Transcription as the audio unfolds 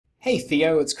Hey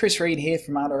Theo, it's Chris Reed here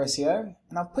from Art SEO,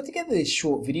 and I've put together this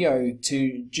short video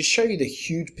to just show you the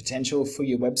huge potential for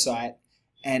your website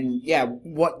and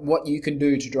what you can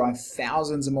do to drive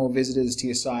thousands of more visitors to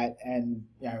your site and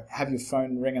have your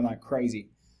phone ringing like crazy.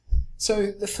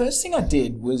 So the first thing I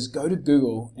did was go to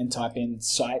Google and type in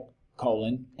site :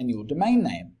 and your domain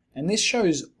name, and this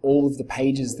shows all of the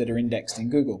pages that are indexed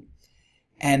in Google.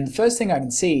 And the first thing I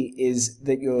can see is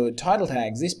that your title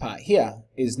tags, this part here,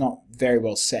 is not very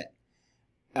well set.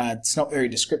 It's not very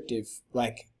descriptive.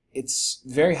 Like, it's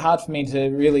very hard for me to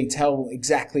really tell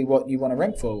exactly what you want to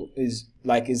rank for. Is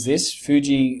this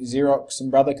Fuji, Xerox,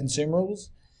 and Brother consumables?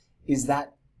 Is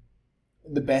that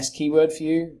the best keyword for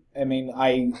you? I mean,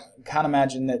 I can't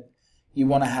imagine that you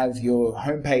want to have your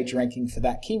homepage ranking for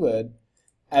that keyword,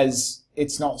 as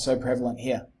it's not so prevalent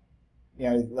here.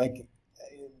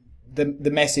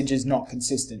 The message is not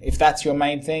consistent. If that's your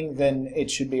main thing, then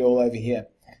it should be all over here.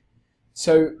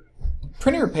 So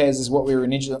printer repairs is what we were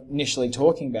initially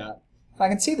talking about. I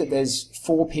can see that there's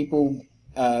 4 people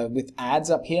with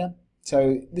ads up here.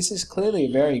 So this is clearly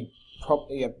a very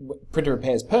printer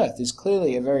repairs Perth is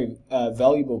clearly a very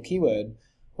valuable keyword,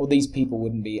 or these people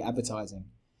wouldn't be advertising.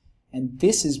 And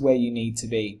this is where you need to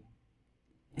be.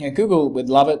 Google would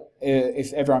love it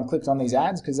if everyone clicked on these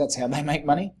ads, because that's how they make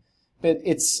money. But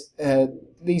it's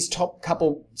these top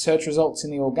couple search results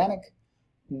in the organic,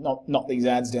 not these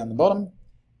ads down the bottom,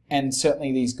 and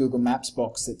certainly these Google Maps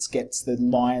box that gets the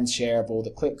lion's share of all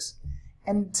the clicks.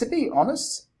 And to be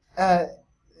honest,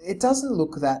 it doesn't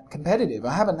look that competitive.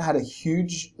 I haven't had a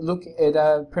huge look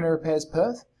at Printer Repairs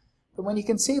Perth, but when you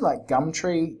can see like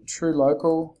Gumtree,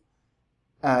 TrueLocal,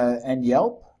 and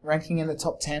Yelp ranking in the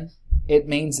top 10, it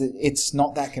means that it's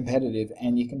not that competitive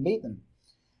and you can beat them.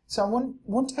 So I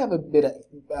want to have a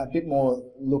bit more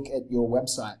look at your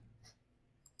website.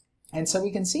 And so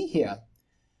we can see here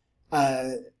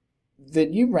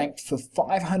that you ranked for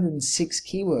 506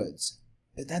 keywords.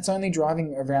 That's only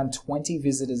driving around 20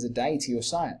 visitors a day to your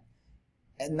site.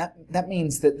 And that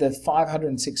means that the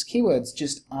 506 keywords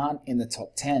just aren't in the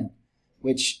top 10,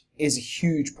 which is a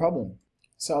huge problem.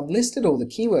 So I've listed all the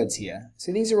keywords here.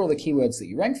 So these are all the keywords that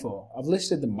you rank for. I've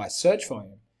listed them by search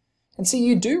volume. And see,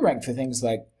 you do rank for things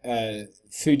like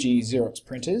Fuji, Xerox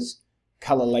printers,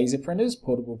 color laser printers,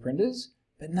 portable printers,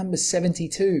 but number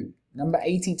 72, number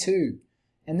 82.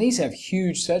 And these have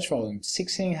huge search volumes,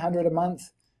 1,600 a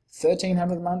month,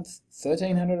 1,300 a month,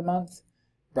 1,300 a month.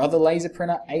 Brother laser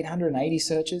printer, 880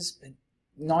 searches, but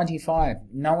 95.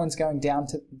 No one's going down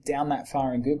that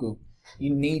far in Google.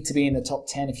 You need to be in the top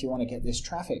 10 if you want to get this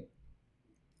traffic.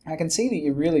 I can see that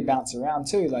you really bounce around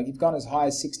too. Like, you've gone as high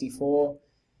as 64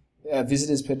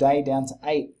 visitors per day down to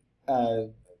 8.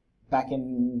 Back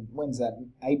in, when's that,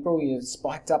 April, you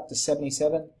spiked up to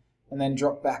 77 and then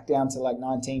dropped back down to like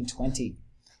 19, 20.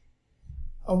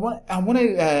 I want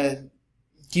to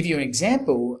give you an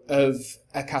example of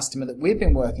a customer that we've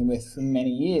been working with for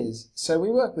many years. So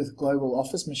we work with Global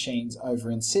Office Machines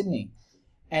over in Sydney,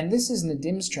 and this is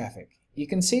Nadim's traffic. You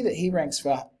can see that he ranks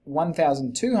for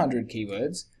 1,200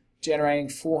 keywords, generating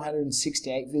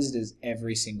 468 visitors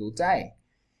every single day.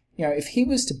 If he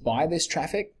was to buy this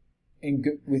traffic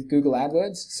with Google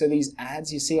AdWords, so these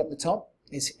ads you see up the top,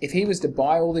 if he was to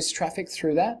buy all this traffic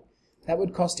through that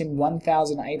would cost him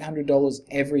 $1,800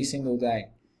 every single day.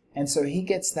 And so he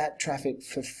gets that traffic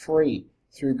for free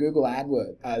through Google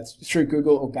AdWords, through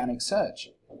Google Organic Search.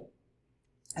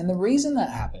 And the reason that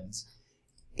happens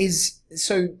is,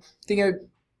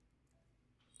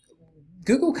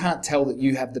 Google can't tell that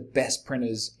you have the best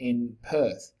printers in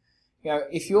Perth.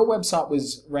 If your website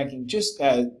was ranking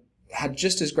had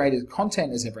just as great as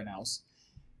content as everyone else,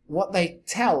 what they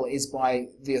tell is by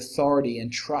the authority and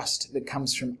trust that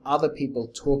comes from other people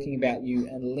talking about you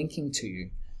and linking to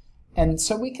you. And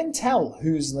so we can tell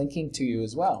who's linking to you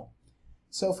as well.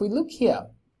 So if we look here,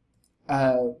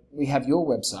 we have your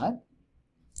website,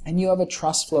 and you have a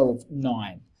trust flow of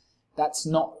 9. That's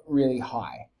not really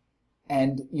high.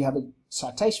 And you have a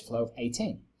citation flow of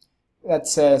 18.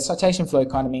 That's citation flow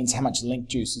kind of means how much link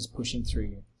juice is pushing through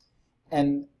you,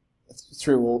 and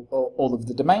through all of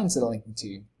the domains that are linking to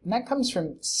you. And that comes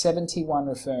from 71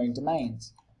 referring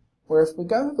domains. Where if we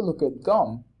go have a look at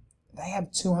GOM, they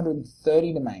have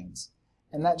 230 domains,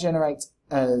 and that generates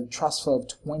a trust flow of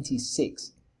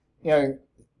 26.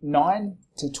 9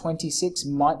 to 26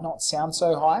 might not sound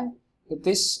so high, but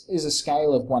this is a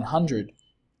scale of 100,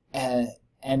 and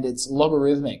it's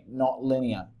logarithmic, not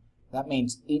linear. That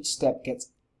means each step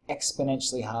gets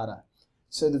exponentially harder.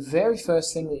 So the very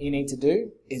first thing that you need to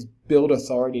do is build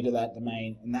authority to that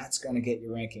domain, and that's going to get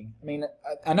you ranking. I mean,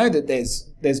 I know that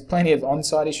there's plenty of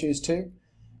on-site issues too,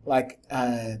 like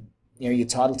your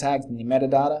title tags and your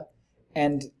metadata.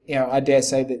 And I dare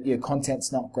say that your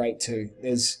content's not great too.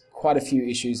 There's quite a few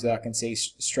issues that I can see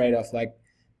straight off. Like,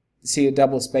 see a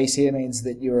double space here means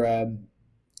that your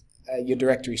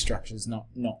directory structure is not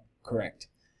correct.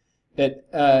 But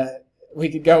we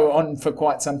could go on for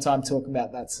quite some time talking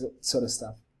about that sort of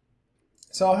stuff.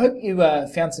 So I hope you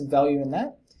found some value in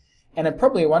that. And are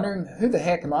probably wondering, who the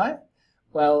heck am I?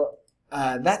 Well,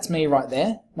 that's me right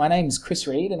there. My name is Chris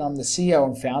Reed, and I'm the CEO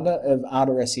and founder of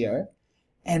Audit SEO.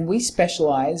 And we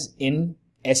specialize in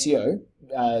SEO,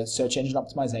 search engine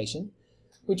optimization,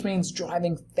 which means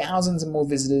driving thousands and more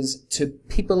visitors to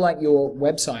people like your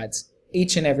websites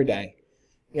each and every day.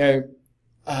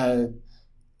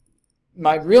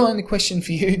 My real only question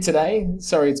for you today,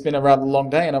 sorry, it's been a rather long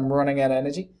day and I'm running out of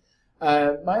energy.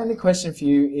 My only question for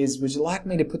you is, would you like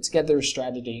me to put together a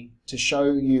strategy to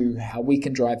show you how we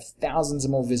can drive thousands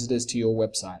and more visitors to your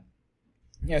website?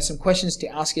 Some questions to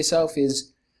ask yourself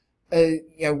is,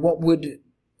 what would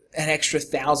an extra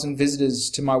 1,000 visitors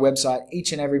to my website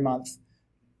each and every month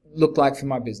look like for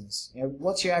my business?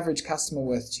 What's your average customer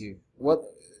worth to you?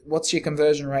 What's your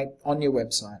conversion rate on your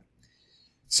website?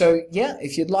 So yeah,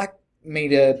 if you'd like me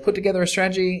to put together a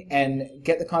strategy and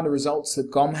get the kind of results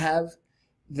that GOM have,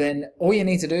 then all you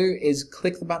need to do is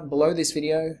click the button below this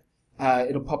video.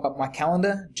 It'll pop up my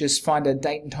calendar. Just find a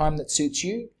date and time that suits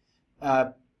you.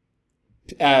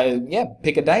 Pick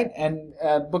a date and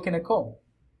book in a call.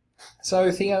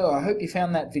 So Theo, I hope you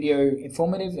found that video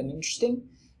informative and interesting,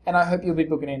 and I hope you'll be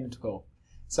booking in a call.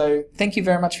 So thank you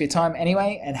very much for your time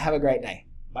anyway, and have a great day.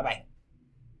 Bye-bye.